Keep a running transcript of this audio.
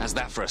How's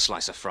that for a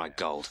slice of fried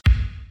gold?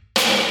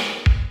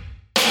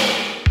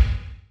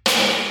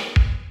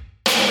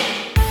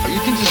 You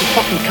think this is a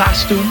fucking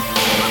costume?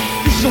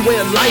 This is a way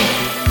of life.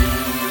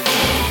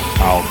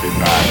 I'll be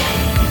back.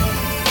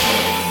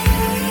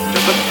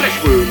 There's a flesh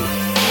wound.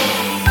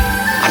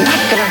 I'm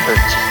not gonna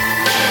hurt you.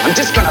 I'm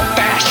just gonna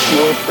bash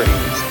your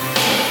brains.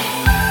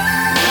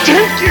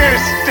 Take your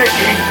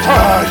sticking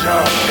paws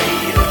off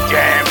me, you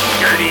damn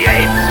dirty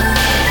ape!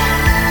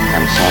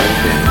 I'm sorry,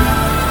 Dave.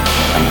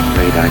 I'm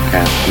afraid I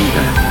can't do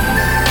that.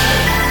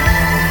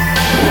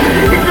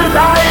 It's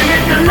alive!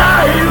 It's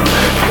alive!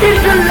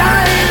 It's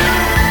alive!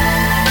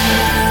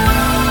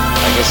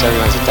 I guess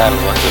everyone's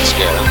entitled to one good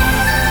scare, huh?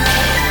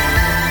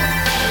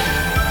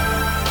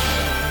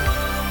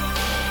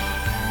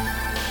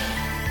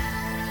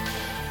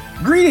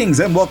 Greetings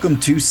and welcome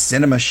to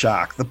Cinema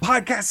Shock, the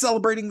podcast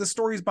celebrating the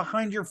stories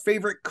behind your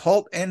favorite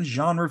cult and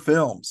genre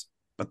films.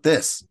 But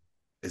this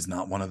is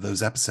not one of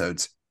those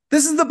episodes.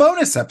 This is the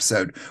bonus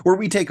episode where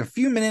we take a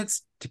few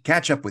minutes to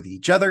catch up with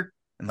each other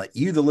and let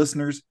you, the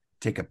listeners,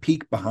 take a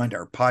peek behind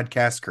our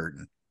podcast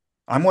curtain.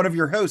 I'm one of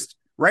your hosts,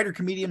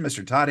 writer-comedian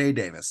Mr. Todd A.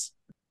 Davis.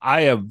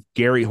 I am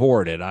Gary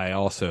Horde, and I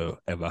also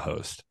am a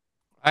host.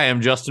 I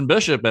am Justin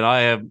Bishop, and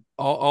I am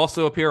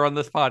also appear on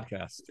this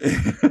podcast.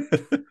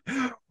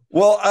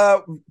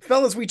 Well,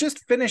 fellas, we just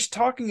finished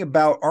talking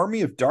about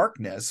Army of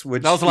Darkness,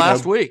 which That was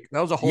last week.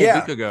 That was a whole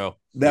week ago.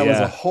 That was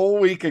a whole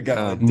week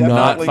ago.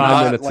 Not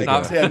 5 minutes like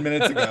ago. 10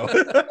 minutes ago.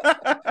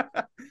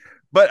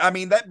 But I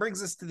mean, that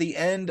brings us to the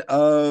end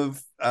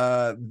of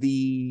I'll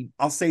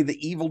say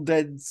the Evil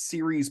Dead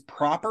series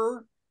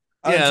proper.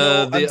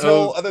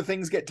 Until other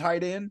things get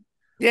tied in.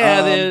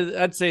 Yeah,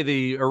 I'd say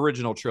the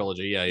original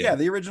trilogy. Yeah,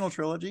 the original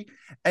trilogy.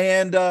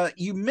 And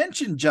you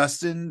mentioned,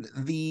 Justin,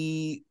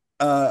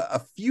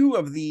 a few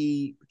of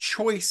the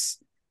choice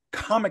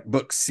comic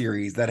book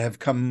series that have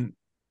come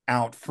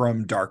out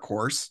from Dark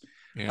Horse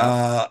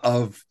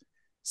of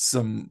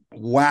some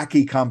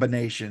wacky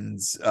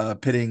combinations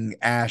pitting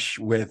Ash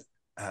with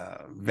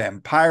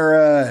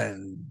Vampira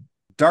and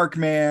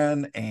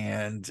Darkman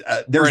and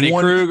there's Freddy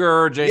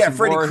Krueger, Jason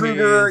Freddy Voorhees,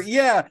 Krueger.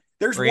 Yeah,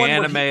 there's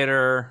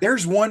Reanimator.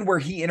 There's one where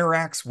he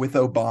interacts with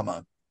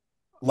Obama.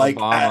 Like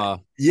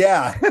Obama.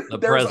 The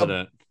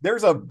president.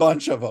 There's a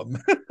bunch of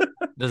them.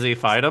 Does he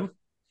fight him?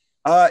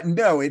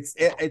 No,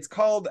 it's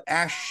called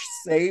Ash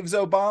Saves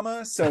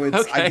Obama. So it's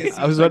Okay.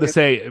 I was about to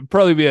say, it'd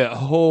probably be a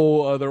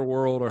whole other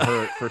world of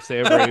hurt for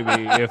Sam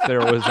Raimi if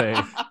there was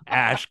a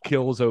Ash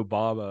kills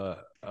Obama.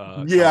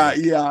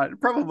 Comic.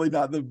 Probably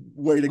not the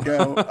way to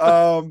go.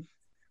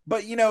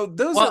 But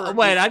those are.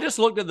 Wait, I just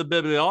looked at the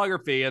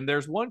bibliography, and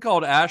there's one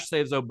called Ash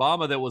Saves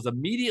Obama that was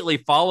immediately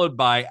followed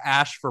by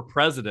Ash for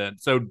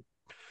President. So.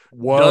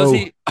 Whoa. Does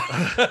he?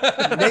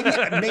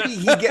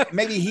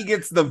 maybe he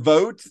gets the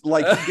vote,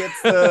 like he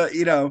gets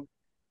the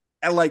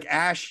and like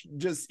Ash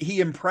he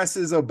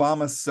impresses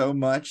Obama so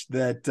much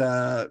that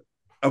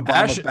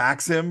Obama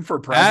backs him for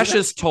president. Ash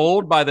is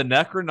told by the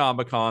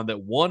Necronomicon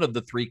that one of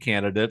the three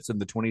candidates in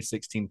the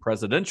 2016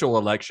 presidential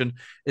election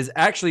is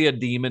actually a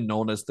demon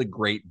known as the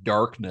Great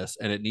Darkness,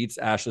 and it needs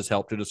Ash's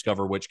help to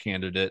discover which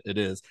candidate it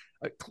is.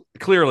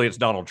 Clearly, it's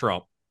Donald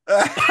Trump.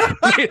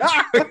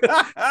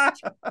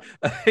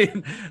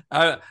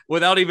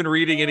 Without even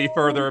reading any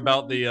further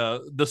about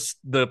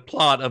the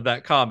plot of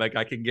that comic,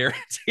 I can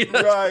guarantee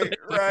that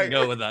I can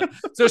go with that.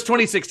 So it's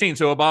 2016,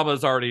 so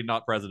Obama's already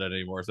not president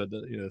anymore. So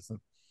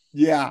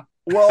yeah.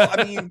 Well,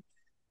 I mean,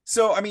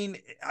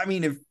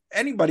 if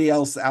anybody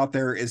else out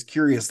there is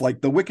curious, like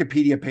the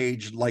Wikipedia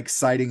page, like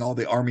citing all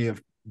the Army of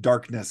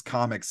Darkness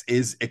comics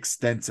is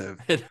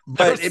extensive,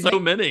 there's so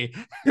many.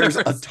 There's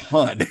a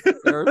ton.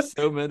 There are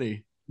so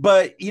many.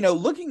 But,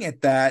 looking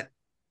at that,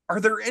 are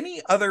there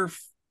any other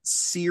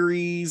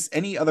series,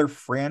 any other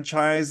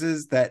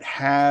franchises that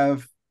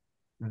have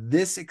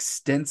this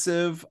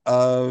extensive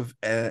of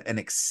an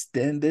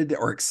extended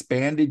or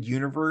expanded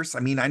universe? I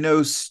mean, I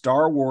know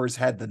Star Wars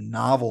had the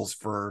novels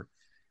for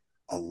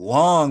a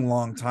long,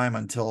 long time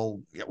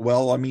until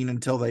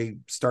they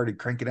started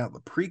cranking out the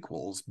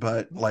prequels.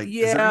 But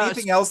is there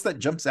anything else that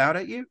jumps out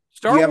at you?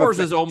 Star Wars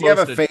is almost. Do you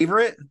have a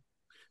favorite?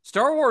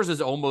 Star Wars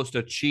is almost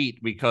a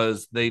cheat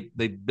because they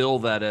bill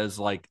that as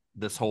like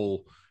this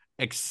whole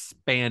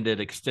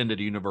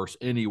extended universe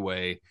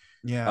anyway.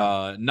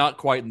 Yeah. Not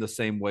quite in the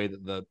same way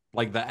that the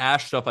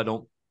Ash stuff,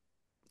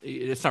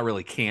 it's not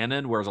really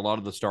canon, whereas a lot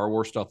of the Star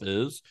Wars stuff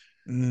is.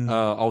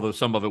 Although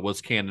some of it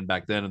was canon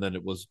back then and then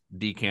it was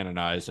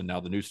decanonized and now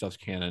the new stuff's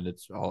canon.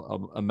 It's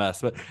all a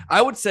mess. But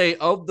I would say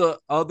of the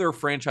other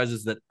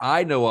franchises that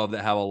I know of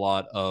that have a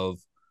lot of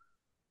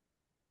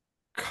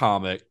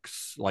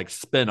comics like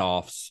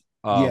spin-offs,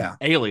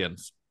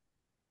 Aliens.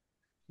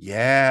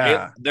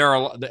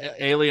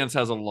 Aliens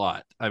has a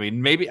lot. I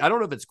mean, maybe I don't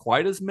know if it's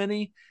quite as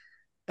many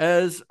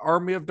as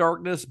Army of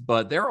Darkness,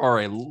 but there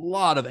are a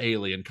lot of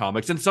Alien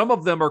comics, and some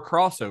of them are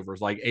crossovers,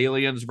 like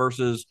Aliens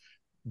versus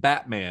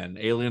Batman,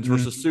 Aliens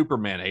versus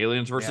Superman,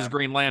 Aliens versus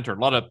Green Lantern,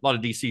 a lot of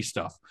DC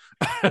stuff.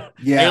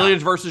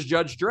 Aliens versus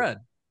Judge Dredd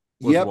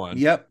was one.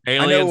 Yep.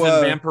 Aliens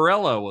and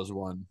Vampirella was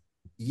one.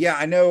 Yeah,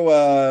 I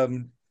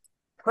know.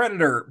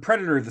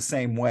 Predator the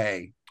same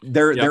way. Yep.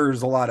 There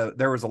was a lot of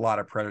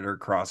Predator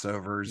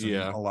crossovers and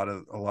Yeah. a lot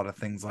of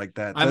things like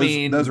that. I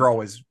mean, those are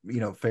always,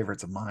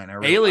 favorites of mine.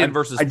 Alien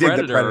versus I dig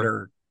Predator. the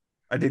Predator.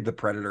 I dig the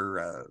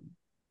Predator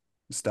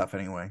stuff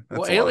anyway. That's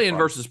Well, a lot of Alien fun.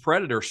 versus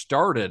Predator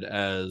started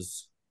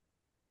as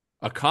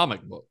a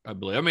comic book, I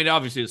believe. I mean,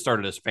 obviously it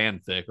started as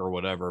fanfic or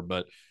whatever,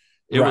 but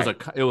it was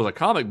a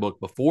comic book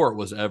before it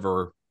was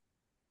ever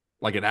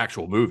like an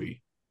actual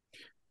movie.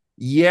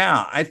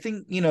 Yeah, I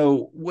think,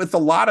 with a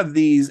lot of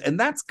these, and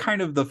that's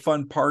kind of the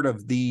fun part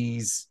of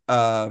these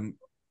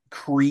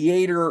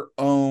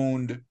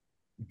creator-owned,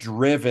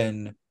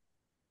 driven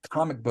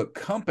comic book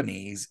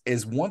companies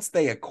is once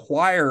they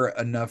acquire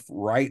enough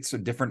rights or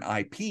different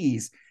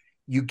IPs,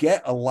 you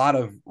get a lot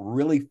of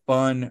really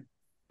fun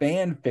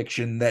fan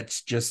fiction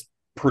that's just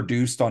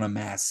produced on a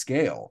mass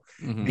scale,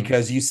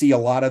 because you see a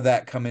lot of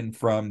that coming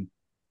from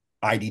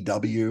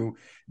IDW,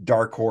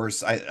 Dark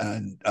Horse,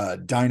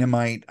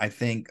 Dynamite. I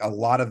think a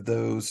lot of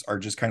those are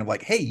just kind of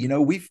like, hey,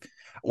 IDW,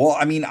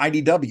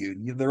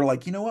 they're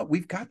like, you know what,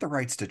 we've got the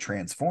rights to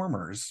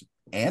Transformers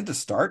and to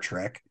Star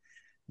Trek.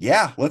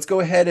 Yeah, let's go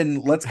ahead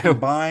and let's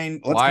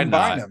combine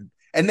them.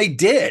 And they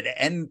did,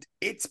 and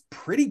it's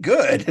pretty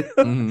good.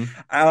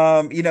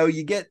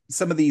 You get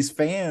some of these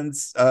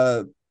fans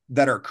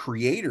that are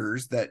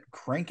creators that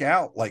crank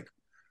out like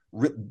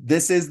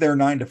this is their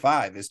 9 to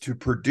 5, is to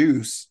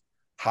produce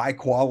high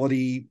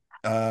quality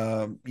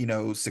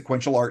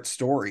sequential art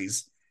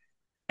stories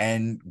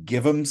and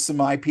give them some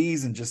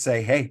IPs and just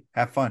say, hey,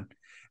 have fun.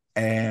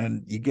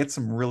 And you get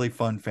some really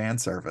fun fan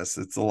service.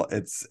 It's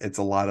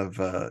a lot of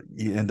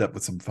you end up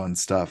with some fun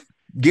stuff.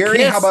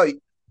 Gary, how about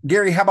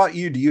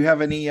you? Do you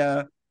have any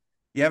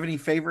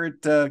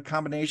favorite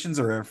combinations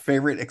or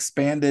favorite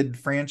expanded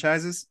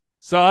franchises?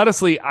 So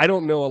honestly, I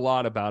don't know a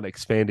lot about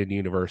expanded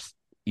universe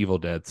Evil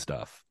Dead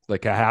stuff.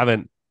 Like, I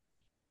haven't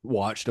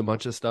watched a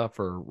bunch of stuff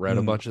or read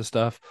a bunch of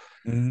stuff.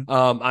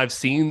 I've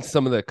seen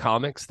some of the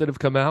comics that have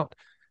come out,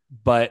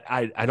 but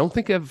I don't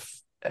think I've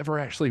ever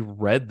actually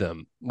read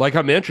them. Like,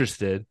 I'm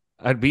interested.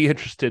 I'd be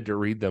interested to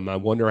read them. I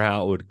wonder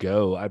how it would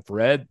go. I've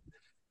read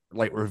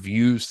like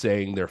reviews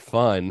saying they're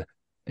fun,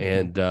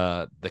 and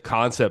the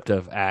concept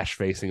of Ash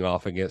facing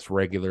off against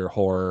regular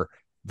horror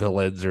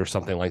villains or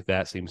something like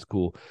that seems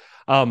cool.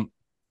 I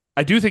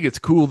do think it's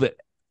cool that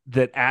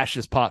Ash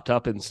has popped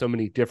up in so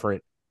many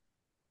different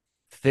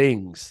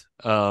things.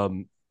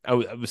 I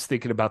was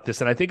thinking about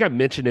this, and I think I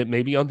mentioned it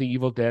maybe on the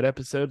Evil Dead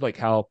episode, like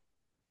how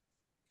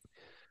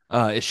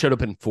it showed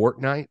up in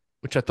Fortnite,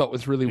 which I thought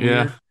was really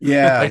weird.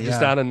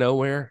 Just out of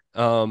nowhere.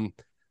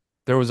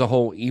 There was a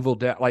whole Evil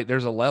Dead, like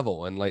there's a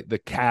level, and like the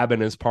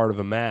cabin is part of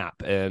a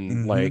map,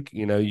 and like,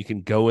 you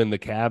can go in the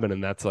cabin,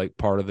 and that's like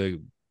part of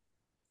the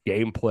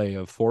gameplay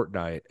of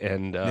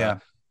Fortnite.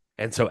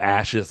 And so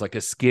Ash is like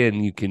a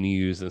skin you can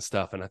use and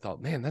stuff. And I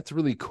thought, man, that's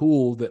really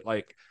cool that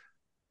like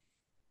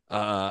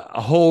a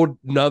whole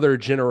nother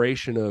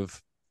generation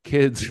of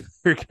kids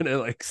are gonna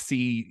like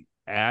see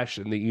Ash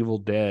and the Evil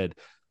Dead.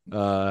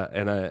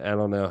 And I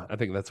don't know. I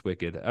think that's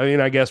wicked. I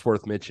mean, I guess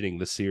worth mentioning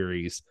the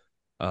series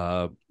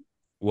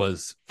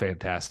was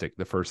fantastic.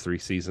 The first 3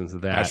 seasons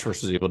of that. Ash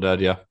versus Evil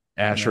Dead, yeah.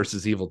 Ash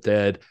versus Evil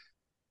Dead.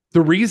 The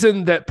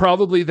reason that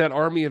probably that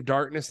Army of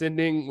Darkness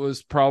ending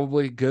was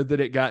probably good that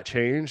it got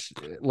changed,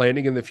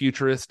 landing in the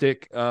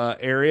futuristic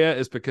area,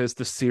 is because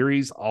the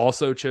series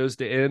also chose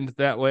to end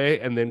that way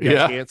and then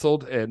got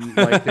canceled. And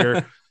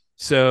like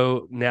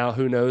so now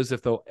who knows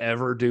if they'll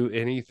ever do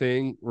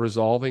anything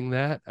resolving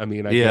that. I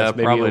mean, I guess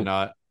maybe probably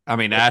not. I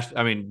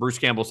mean, Bruce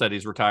Campbell said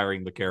he's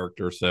retiring the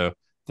character, so I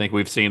think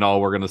we've seen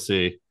all we're going to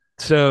see.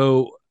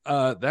 So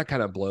that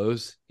kind of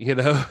blows,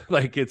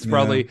 like it's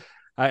probably.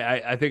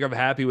 I think I'm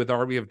happy with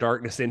Army of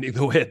Darkness ending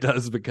the way it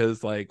does,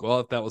 because like,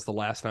 well, if that was the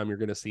last time you're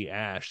going to see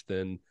Ash,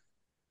 then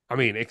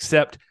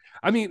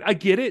I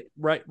get it.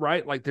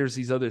 Right. Like there's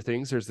these other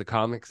things, there's the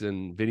comics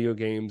and video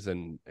games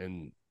and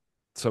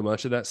so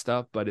much of that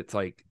stuff, but it's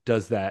like,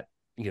 does that,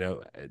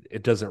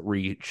 it doesn't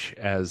reach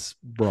as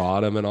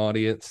broad of an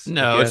audience.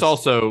 No, it's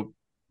also,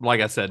 like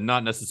I said,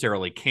 not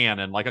necessarily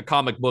canon, like a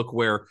comic book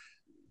where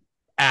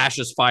Ash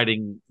is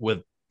fighting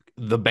with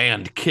the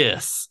band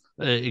Kiss.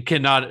 It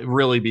cannot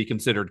really be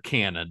considered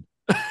canon.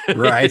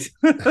 Right.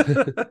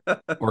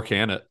 Or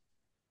can it?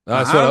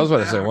 That's what I was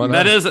going to say.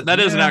 That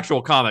is an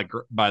actual comic,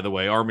 by the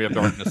way. Army of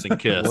Darkness and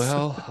Kiss.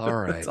 Well, all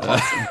right. That's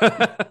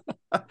awesome.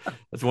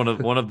 That's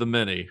one of the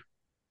many.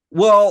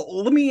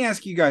 Well, let me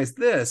ask you guys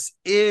this.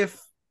 This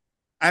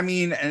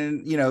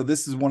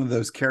is one of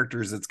those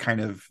characters that's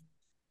kind of,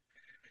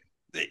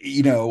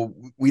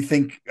 we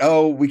think,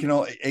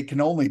 it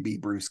can only be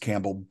Bruce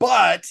Campbell.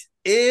 But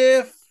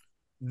if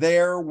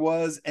there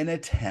was an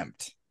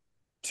attempt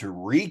to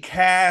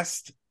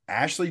recast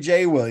Ashley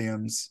J.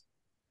 Williams,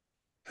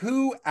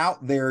 who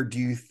out there do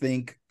you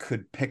think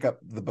could pick up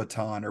the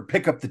baton or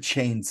pick up the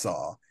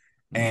chainsaw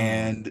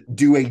and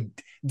do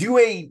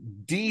a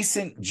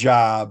decent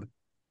job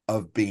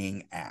of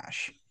being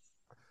Ash?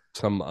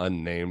 Some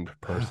unnamed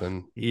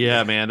person.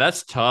 Yeah, man,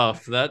 that's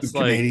tough. That's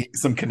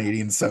some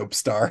Canadian soap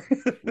star.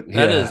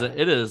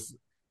 It is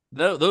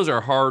those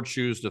are hard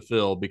shoes to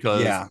fill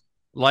because, Yeah.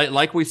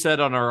 like we said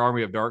on our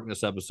Army of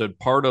Darkness episode,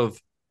 part of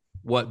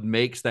what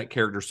makes that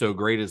character so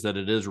great is that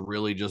it is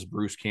really just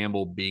Bruce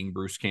Campbell being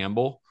Bruce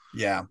Campbell.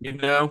 Yeah. You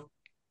know,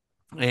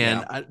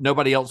 and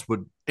nobody else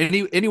would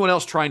anyone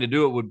else trying to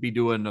do it would be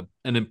doing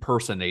an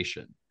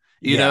impersonation,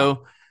 you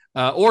know,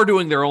 or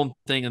doing their own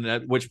thing, and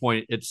at which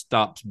point it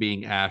stops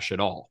being Ash at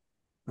all.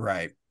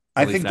 Right.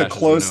 At I think least the Ash as we know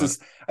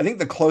closest I think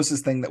the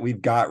closest thing that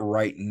we've got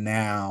right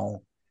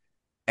now,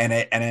 and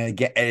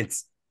again,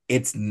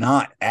 it's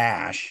not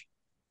Ash,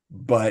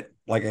 but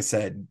like I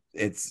said,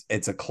 it's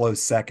a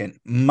close second,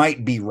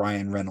 might be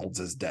Ryan Reynolds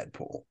as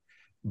Deadpool.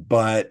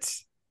 But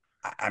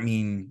I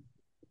mean,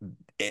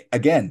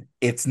 again,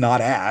 it's not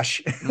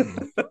Ash.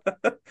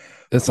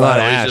 It's But not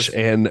he's Ash, just-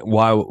 and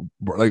why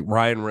like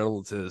Ryan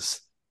Reynolds is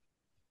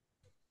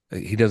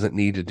he doesn't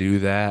need to do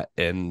that,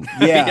 and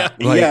Yeah,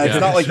 Like, it's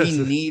not like he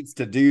just- needs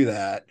to do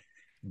that.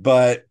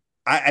 But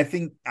I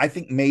think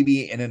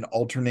maybe in an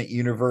alternate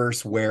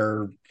universe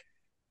where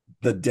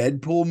the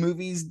Deadpool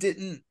movies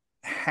didn't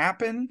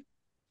happen,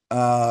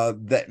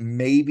 that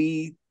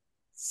maybe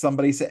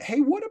somebody said,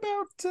 "Hey, what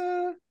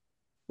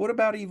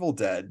about Evil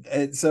Dead?"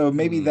 And so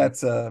maybe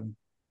that's a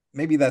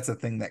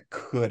thing that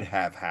could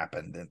have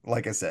happened. And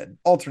like I said,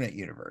 alternate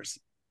universe.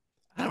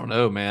 I don't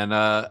know, man.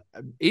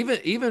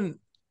 Even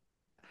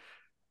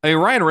I mean,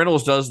 Ryan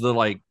Reynolds does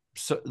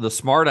the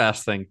smart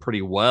ass thing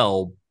pretty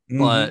well, Mhm.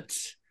 but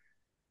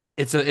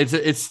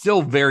it's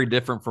still very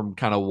different from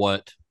kind of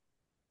what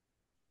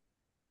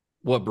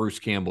Bruce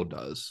Campbell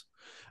does.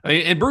 I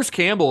mean, and Bruce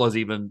Campbell has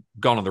even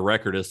gone on the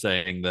record as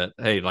saying that,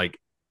 hey, like,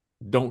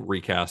 don't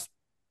recast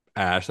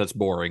Ash. That's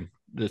boring.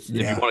 If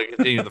you want to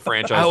continue the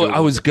franchise,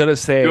 I was gonna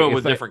say do it if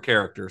with different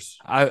characters.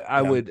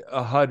 I would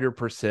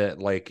 100%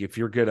 like if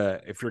you're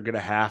gonna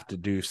have to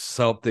do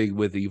something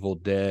with Evil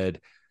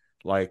Dead,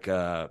 like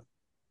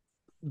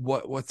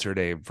what's her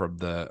name from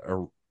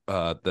the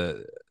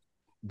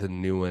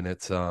new one?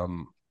 It's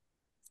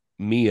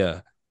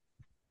Mia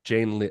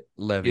Jane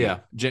Levy. Yeah,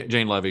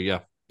 Jane Levy.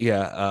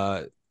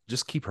 Yeah,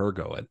 just keep her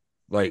going.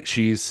 Like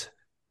she's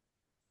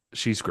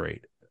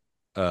great.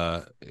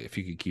 If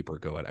you could keep her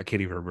going, I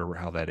can't even remember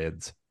how that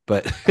ends,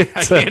 but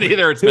I can't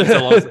either. It's been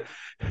so long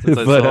since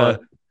I saw it.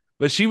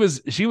 But she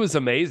was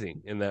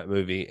amazing in that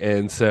movie,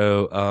 and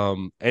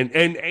so and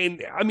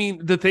I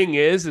mean the thing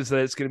is that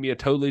it's going to be a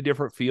totally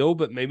different feel,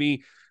 but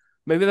maybe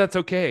that's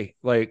okay,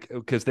 like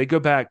because they go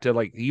back to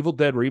like the Evil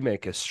Dead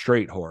remake is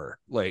straight horror,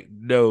 like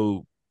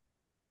no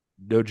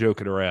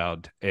joking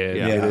around, and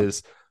it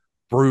is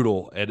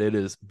brutal and it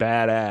is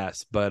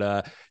badass.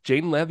 But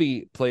Jane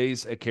Levy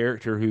plays a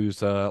character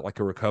who's like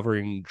a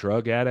recovering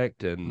drug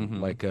addict, and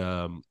like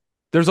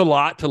there's a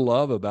lot to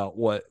love about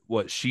what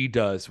she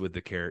does with the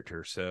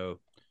character. So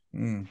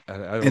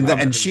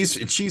and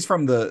she's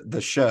from the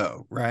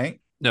show,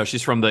 right? No,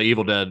 she's from the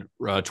Evil Dead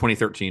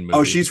 2013 movie.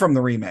 Oh, she's from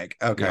the remake.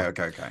 Okay, Yeah.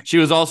 okay. She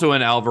was also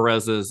in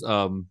Alvarez's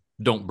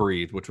Don't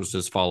Breathe, which was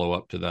his follow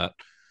up to that.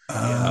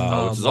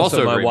 Which is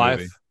also a great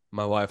movie.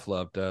 My wife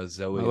loved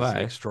Zoe's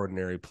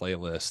Extraordinary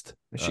Playlist.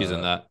 She's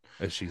in that.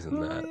 She's in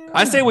that. Yeah.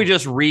 I say we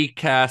just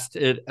recast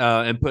it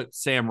and put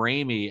Sam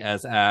Raimi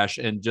as Ash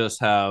and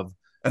just have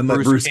And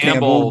let Bruce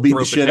Campbell beat throw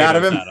the shit out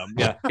of him. potatoes at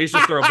Yeah, he's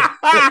just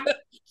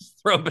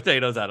throwing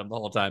potatoes at him the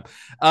whole time.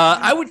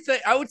 I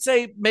would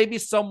say maybe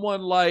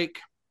someone like,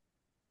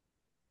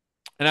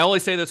 and I only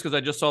say this because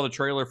I just saw the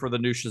trailer for the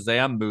new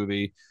Shazam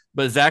movie,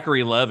 but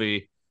Zachary Levi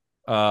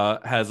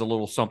has a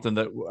little something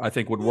that I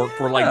think would work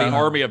for like the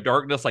Army of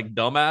Darkness, like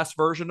dumbass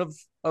version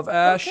of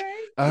Ash.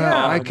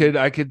 Okay.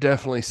 I could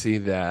definitely see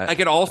that. I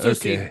could also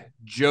see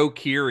Joe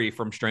Keery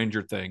from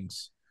Stranger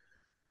Things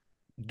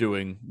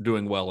doing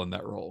well in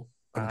that role.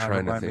 I'm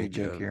trying to think.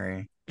 Joe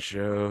Keery.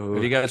 Joe.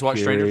 Have you guys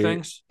watched Stranger Keery.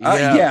 Things?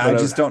 Yeah, I but,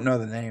 just don't know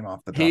the name off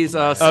the top. He's,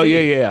 of my Oh head.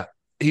 yeah.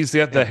 He's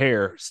got the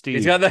hair. Steve.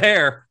 He's got the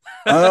hair.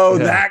 Oh,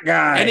 Yeah. that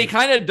guy. And he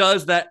kind of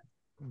does that.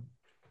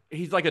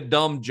 He's like a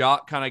dumb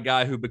jock kind of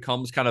guy who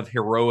becomes kind of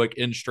heroic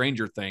in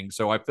Stranger Things.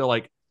 So I feel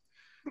like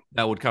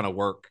that would kind of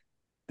work.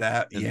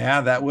 that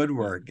would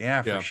work.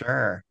 Yeah, Yeah. for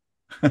sure.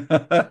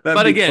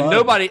 But again,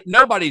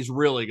 nobody's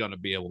really going to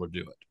be able to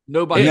do it.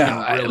 Nobody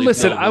Yeah. can really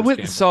Listen, pull I those went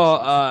and cameras.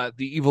 saw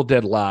the Evil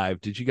Dead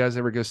live. Did you guys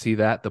ever go see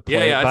that? The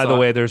play. Yeah, I By the saw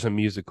way, it. there's a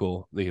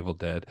musical, The Evil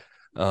Dead.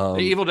 The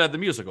Evil Dead the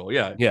musical.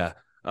 Yeah. Yeah.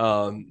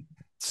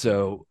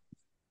 So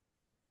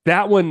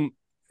that one,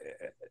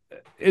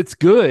 it's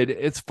good.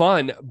 It's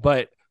fun,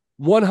 but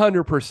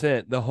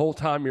 100% the whole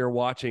time you're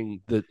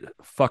watching the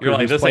fucker You're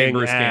like, who's "This ain't playing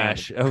Bruce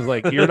Ash, I was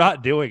like, you're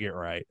not doing it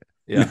right.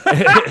 Yeah.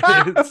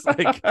 It's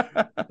like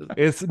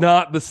it's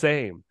not the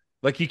same.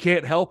 Like you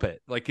can't help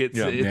it. Like it's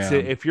Yeah.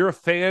 if you're a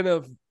fan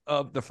of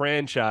the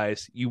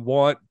franchise, you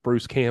want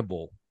Bruce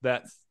Campbell.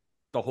 That's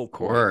the whole Of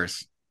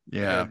course.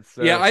 Yeah. And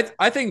so- Yeah,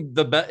 I think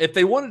if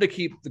they wanted to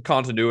keep the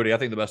continuity, I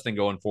think the best thing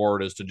going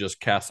forward is to just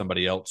cast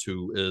somebody else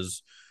who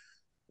is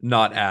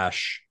not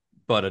Ash,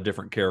 but a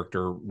different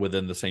character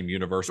within the same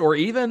universe, or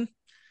even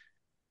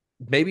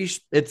maybe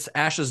it's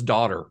Ash's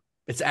daughter.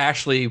 It's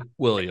Ashley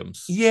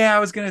Williams. Yeah, I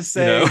was gonna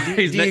say,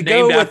 he's do you named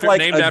go with after- like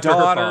named a after her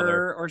daughter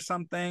father. or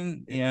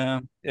something? Yeah,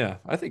 Yeah,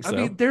 I think so. I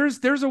mean, there's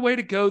a way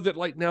to go that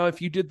like now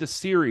if you did the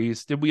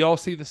series, did we all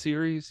see the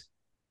series?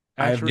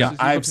 Ash versus Evil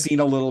I've Dead? seen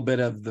a little bit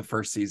of the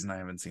first season. I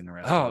haven't seen the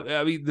rest. Oh, of it.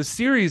 I mean, the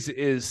series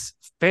is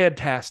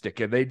fantastic,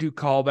 and they do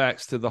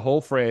callbacks to the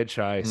whole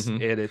franchise,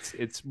 and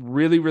it's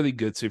really, really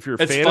good. So if you're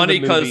a It's fan funny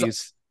of the 'cause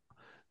movies,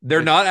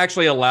 They're not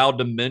actually allowed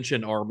to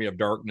mention Army of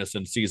Darkness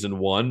in season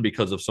 1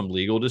 because of some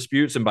legal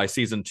disputes, and by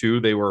season 2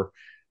 they were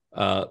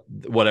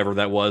whatever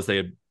that was, they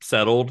had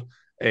settled,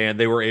 and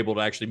they were able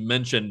to actually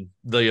mention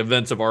the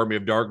events of Army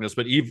of Darkness.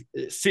 But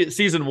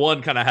season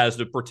 1 kind of has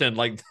to pretend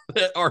like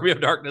Army of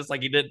Darkness,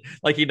 like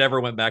he never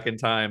went back in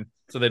time,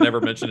 so they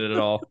never mentioned it at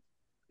all.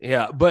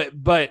 yeah, but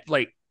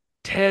like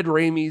Ted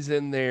Raimi's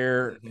in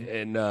there,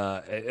 and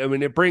I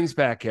mean, it brings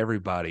back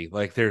everybody.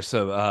 Like there's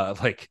some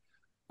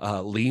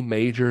Lee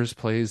Majors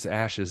plays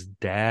Ash's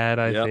dad,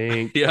 I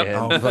think. Yep. And,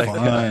 Oh,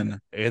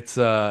 fun.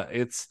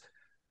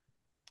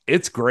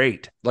 It's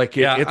great. Like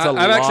Yeah, it's a I'm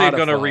lot actually of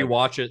going to fun.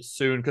 rewatch it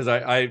soon because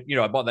I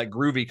bought that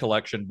Groovy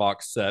Collection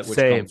box set which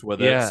Same, comes with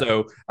yeah. it.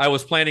 So I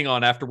was planning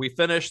on, after we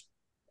finish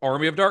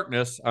Army of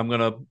Darkness, I'm going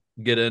to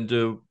get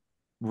into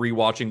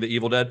rewatching the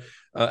Evil Dead,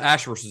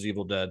 Ash versus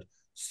Evil Dead.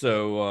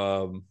 So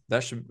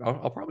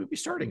I'll probably be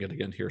starting it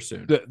again here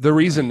soon. The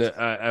reason that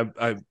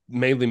I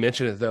mainly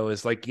mention it though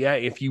is like, yeah,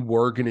 if you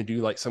were going to do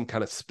like some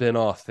kind of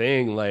spin-off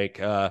thing,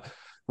 like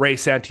Ray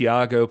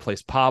Santiago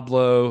plays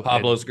Pablo.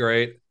 Pablo's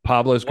great.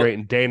 Pablo's great,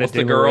 and Dana what's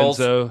the girls?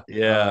 DeLorenzo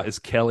Yeah. is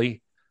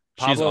Kelly.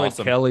 She's Pablo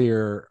awesome. and Kelly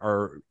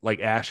are like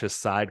Ash's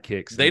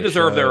sidekicks. They in the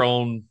deserve show. their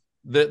own.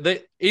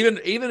 They even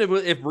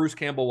if Bruce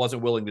Campbell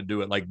wasn't willing to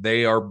do it, like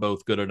they are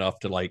both good enough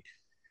to like.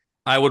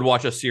 I would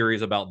watch a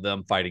series about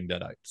them fighting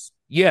Deadites.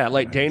 Yeah,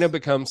 like Nice. Dana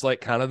becomes like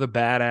kind of the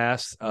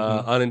badass,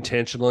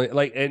 unintentionally.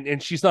 Like,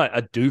 and she's not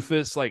a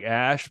doofus like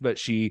Ash, but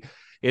she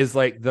is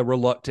like the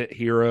reluctant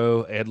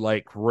hero, and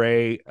like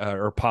Ray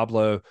or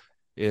Pablo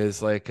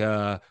is like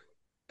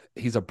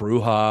he's a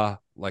bruja,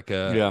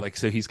 like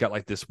so he's got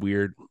like this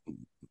weird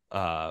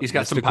He's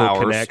got some mystical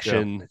powers,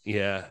 connection,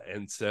 yeah.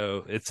 And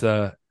so it's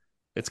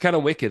kind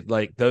of wicked.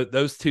 Like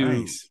those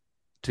two Nice.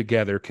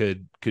 together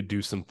could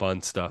do some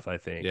fun stuff, I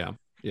think.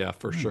 Yeah,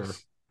 for sure.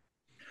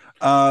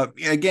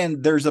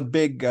 Again, there's a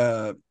big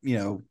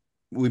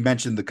we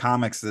mentioned the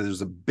comics,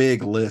 there's a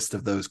big list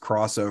of those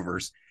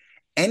crossovers.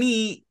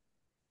 Any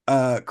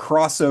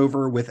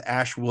crossover with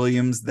Ash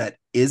Williams that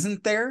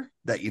isn't there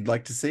that you'd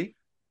like to see?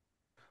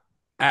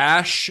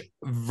 Ash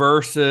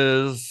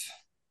versus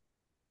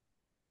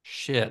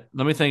shit.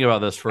 Let me think about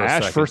this for a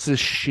Ash second. versus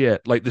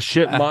shit, like the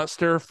shit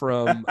monster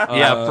from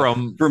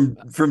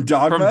From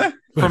Dogma?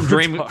 from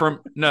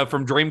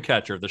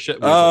Dreamcatcher, the shit.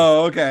 Weasel.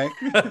 Oh, okay.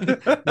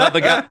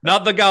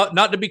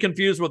 not to be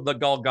confused with the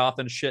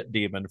Golgothan shit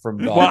demon from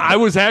Dogma. Well, I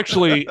was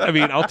actually, I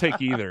mean, I'll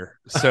take either.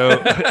 So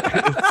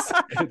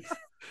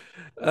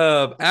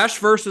Ash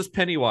versus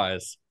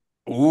Pennywise.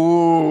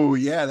 Ooh,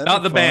 yeah, that's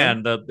Not the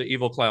band, the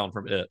evil clown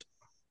from It.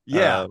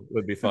 Yeah,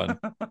 would be fun.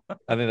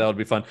 I think that would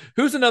be fun.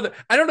 Who's another?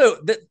 I don't know.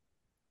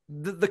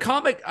 The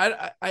comic,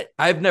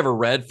 I've never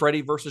read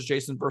Freddy versus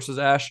Jason versus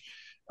Ash,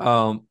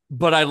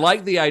 but I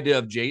like the idea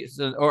of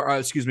Jason,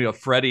 of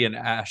Freddy and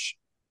Ash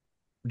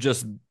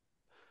just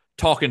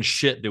talking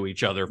shit to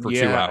each other for 2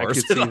 Yeah, I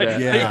hours. could see that.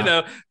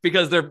 Yeah.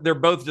 Because they're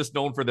both just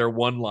known for their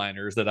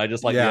one-liners that I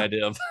just like the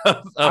idea of.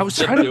 I was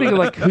trying to think of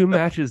like who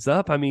matches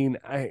up. I mean,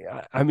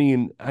 I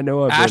mean, I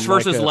know I've Ash been,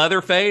 versus like,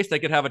 Leatherface. They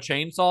could have a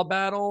chainsaw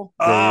battle.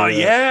 Oh,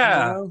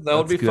 yeah. That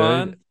would be That's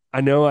fun. good. I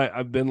know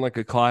I've been like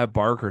a Clive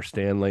Barker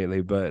stan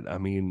lately, but I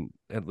mean,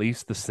 at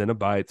least the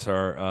Cenobites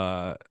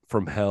are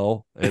from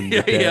hell, and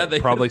they-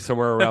 probably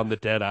somewhere around the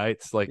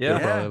Deadites. Like, Yeah,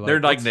 they're, probably they're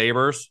like "What's-"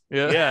 neighbors.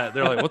 Yeah,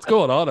 they're like, "What's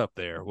going on up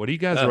there? What are you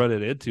guys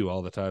running into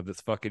all the time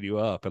that's fucking you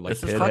up?" And like,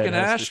 This is Pinhead fucking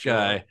has to Ash show up.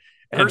 guy.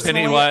 And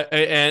Personally- Pennywise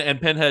and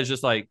Pinhead's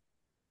just like,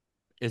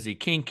 is he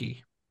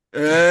kinky?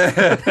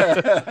 Personally,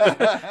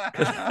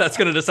 That's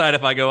going to decide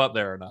if I go up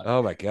there or not.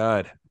 Oh my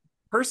god!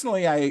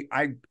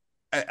 I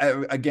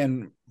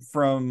again,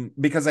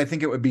 because I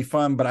think it would be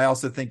fun, but I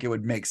also think it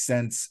would make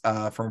sense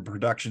from a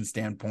production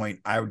standpoint.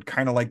 I would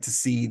kind of like to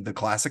see the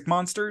classic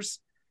monsters,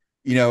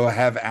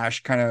 have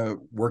Ash kind of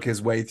work his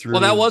way through.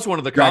 Well, that was one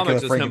of the Dracula, comics,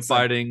 is him Frankenstein.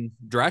 fighting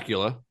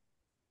Dracula.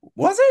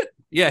 Was it?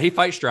 Yeah, he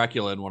fights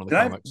Dracula in one of the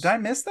comics. Did I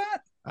miss that?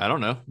 I don't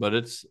know, but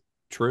it's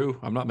true.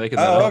 I'm not making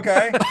that Oh, up.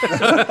 okay.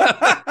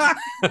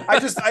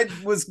 I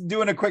was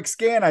doing a quick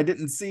scan. I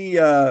didn't see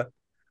that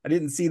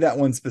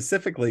one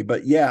specifically,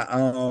 but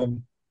yeah.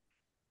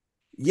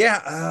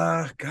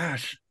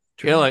 Gosh.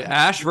 Yeah, like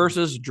Ash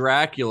versus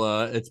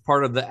Dracula. It's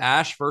part of the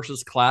Ash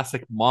versus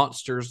Classic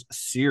Monsters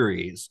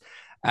series.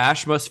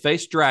 Ash must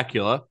face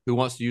Dracula, who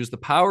wants to use the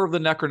power of the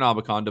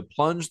Necronomicon to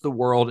plunge the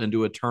world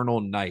into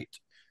eternal night.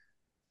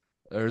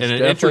 There's And it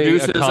definitely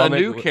introduces a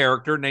comic- new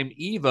character named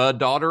Eva,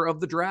 daughter of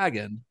the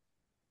dragon.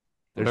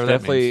 There's Whatever that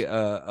definitely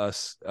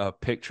means. a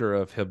picture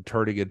of him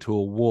turning into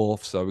a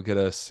wolf, so I'm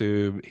gonna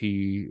assume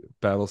he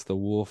battles the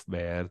Wolf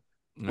Man.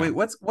 Wait,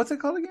 what's it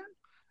called again?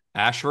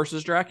 Ash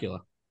versus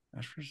Dracula.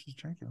 Ash versus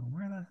Dracula.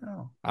 Where the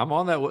hell? I'm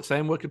on that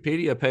same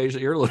Wikipedia page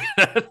that you're looking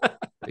at.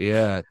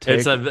 Yeah,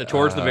 It's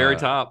towards the very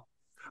top.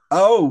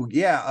 Oh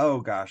yeah.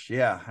 Oh gosh.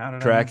 Yeah. How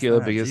did Dracula I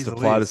miss that? begins Jeez to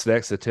plot Louise. his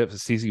next attempt at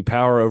seizing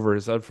power over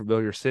his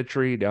unfamiliar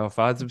century. Now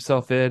finds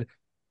himself in.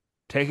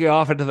 Taking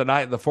off into the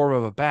night in the form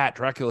of a bat,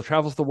 Dracula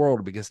travels the world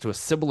and begins to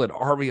assemble an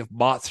army of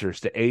monsters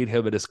to aid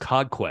him in his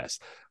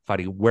conquest,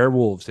 fighting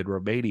werewolves in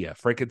Romania,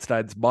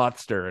 Frankenstein's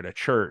monster in a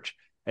church,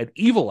 and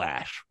Evil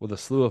Ash with a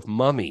slew of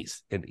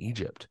mummies in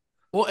Egypt.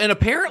 Well, and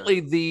apparently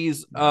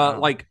these,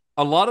 like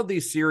a lot of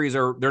these series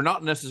they're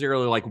not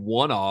necessarily like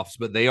one-offs,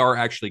 but they are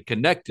actually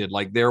connected.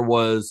 Like there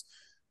was,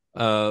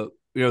 the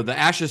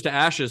Ashes to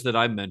Ashes that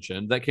I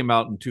mentioned that came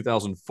out in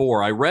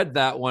 2004. I read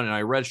that one and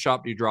I read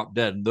Shop You Drop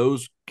Dead, and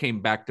those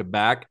came back to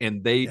back.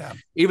 And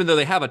even though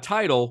they have a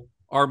title,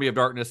 Army of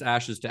Darkness,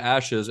 Ashes to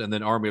Ashes, and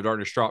then Army of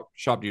Darkness,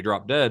 Shop You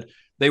Drop Dead,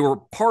 they were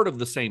part of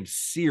the same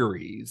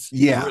series.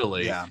 Yeah,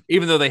 really. yeah.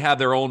 Even though they have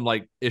their own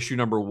like issue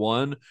number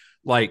 1,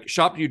 like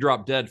Shop You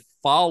Drop Dead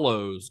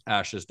follows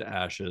Ashes to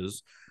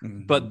Ashes,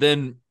 but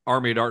then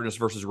Army of Darkness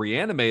versus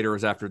Reanimator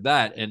is after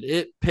that, and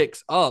it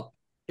picks up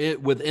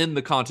it within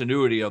the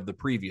continuity of the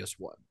previous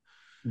one.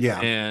 Yeah.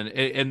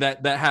 And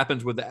that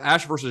happens with the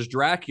Ash versus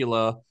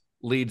Dracula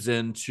leads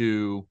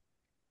into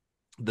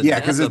the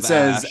because it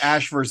says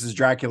Ash versus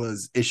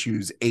Dracula's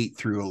issues 8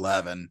 through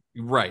 11.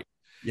 Right.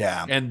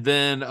 Yeah. And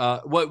then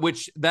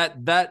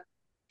that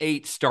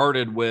 8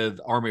 started with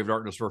Army of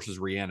Darkness versus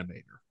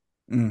Reanimator.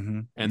 Mm-hmm.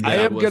 And then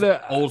it was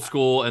Old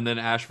School, and then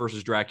Ash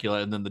versus Dracula,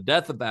 and then the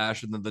Death of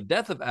Ash, and then the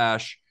Death of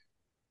Ash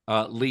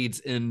leads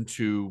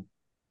into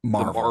the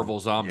Marvel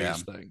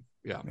Zombies thing.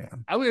 Yeah.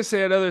 I'm going to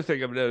say another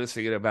thing I'm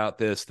noticing about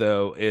this,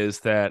 though,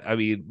 is that, I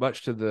mean,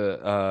 much to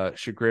the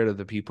chagrin of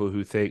the people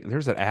who think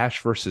there's an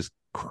Ash versus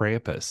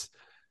Krampus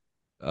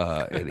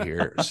in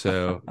here.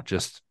 So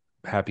just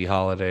happy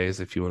holidays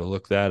if you want to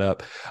look that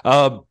up.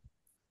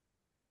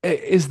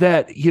 Is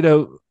that,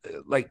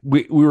 like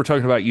we were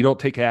talking about, you don't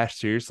take Ash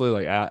seriously,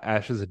 like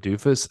Ash is a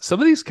doofus. Some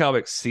of these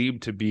comics seem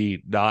to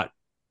be not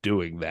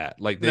doing that.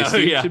 Like they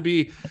seem to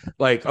be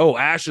like, oh,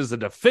 Ash is a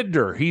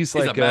defender. He's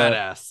like a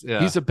badass. Yeah.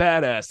 He's a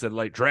badass. And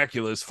like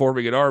Dracula is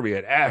forming an army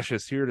and Ash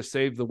is here to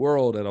save the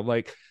world. And I'm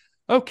like,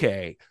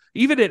 okay,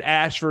 even in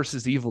Ash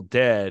versus Evil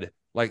Dead,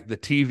 like the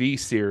TV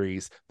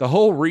series, the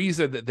whole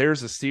reason that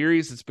there's a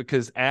series is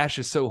because Ash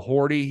is so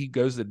horny. He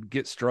goes and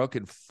gets drunk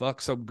and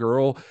fucks some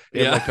girl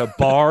in like a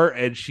bar,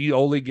 and she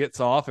only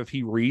gets off if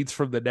he reads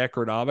from the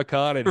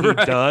Necronomicon, and he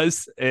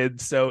does. And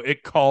so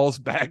it calls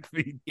back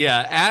the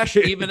Ash,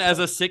 even as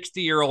a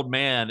 60-year-old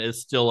man,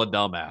 is still a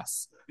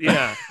dumbass.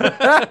 Yeah.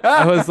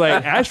 I was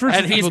like, Ash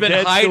versus and he's Evil been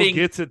Dead hiding. Still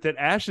gets it that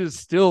Ash is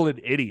still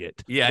an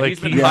idiot. Yeah, like, he's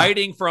been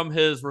hiding from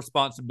his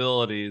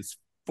responsibilities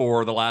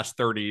for the last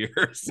 30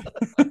 years.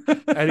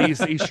 And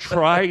he's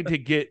trying to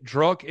get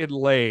drunk and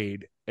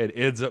laid and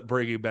ends up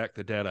bringing back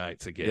the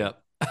Deadites again.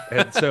 Yep.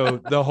 And so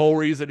the whole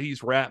reason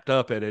he's wrapped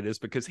up in it is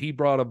because he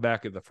brought him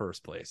back in the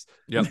first place.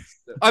 Yep.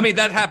 I mean,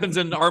 that happens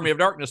in Army of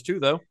Darkness too,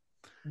 though.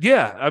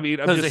 Yeah, I mean,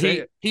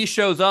 he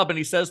shows up and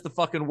he says the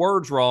fucking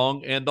words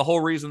wrong, and the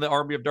whole reason the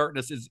Army of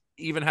Darkness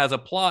even has a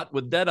plot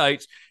with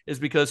Deadites is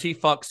because he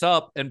fucks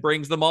up and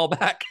brings them all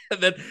back,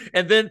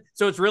 and then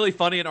so it's really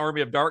funny in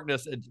Army of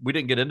Darkness. We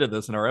didn't get into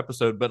this in our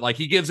episode, but like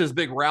he gives his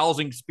big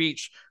rousing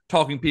speech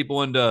talking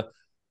people into,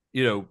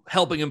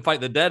 helping him fight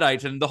the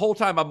Deadites, and the whole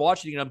time I'm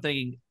watching it, I'm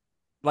thinking,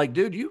 like,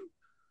 dude, you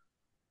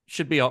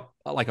should be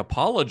like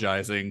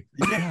apologizing.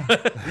 Yeah.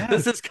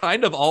 This is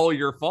kind of all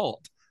your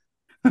fault.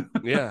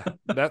 Yeah,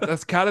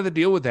 that's kind of the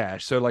deal with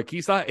Ash. So like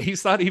he's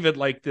not even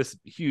like this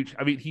huge.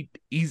 I mean,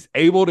 he's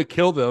able to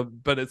kill them,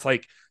 but it's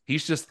like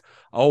he's just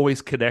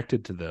always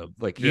connected to them.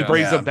 Like he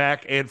brings them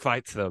back and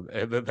fights them,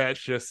 and then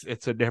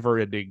it's a never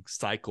ending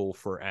cycle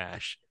for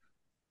Ash.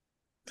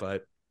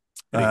 But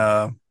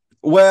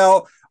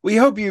well, we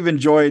hope you've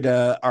enjoyed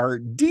our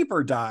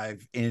deeper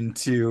dive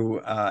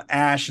into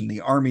Ash and the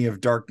Army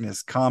of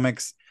Darkness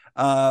comics.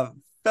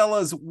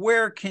 Fellas,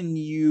 where can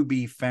you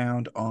be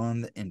found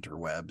on the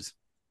interwebs?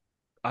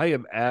 I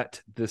am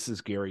at This Is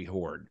Gary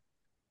Horn.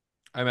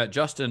 I'm at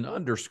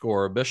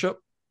Justin_Bishop.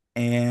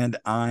 And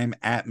I'm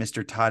at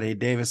Mr. Todd A.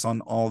 Davis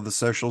on all of the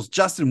socials.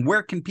 Justin,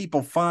 where can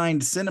people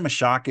find Cinema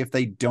Shock if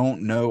they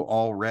don't know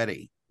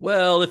already?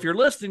 Well, if you're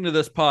listening to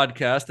this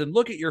podcast, then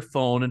look at your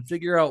phone and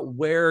figure out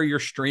where you're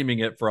streaming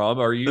it from.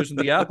 Are you using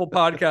the Apple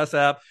Podcast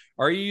app?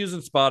 Are you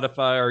using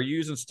Spotify? Are you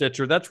using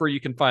Stitcher? That's where you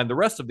can find the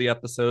rest of the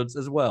episodes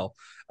as well.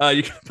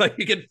 You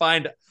can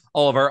find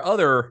all of our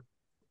other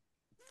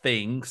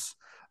things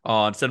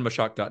on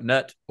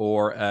cinemashock.net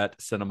or at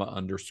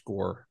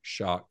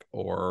cinema_shock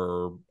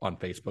or on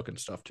Facebook and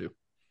stuff too.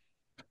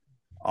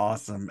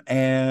 Awesome.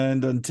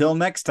 And until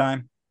next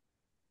time,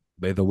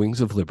 may the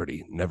wings of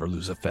liberty never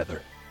lose a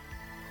feather.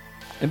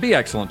 And be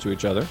excellent to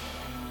each other.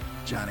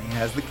 Johnny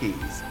has the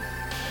keys.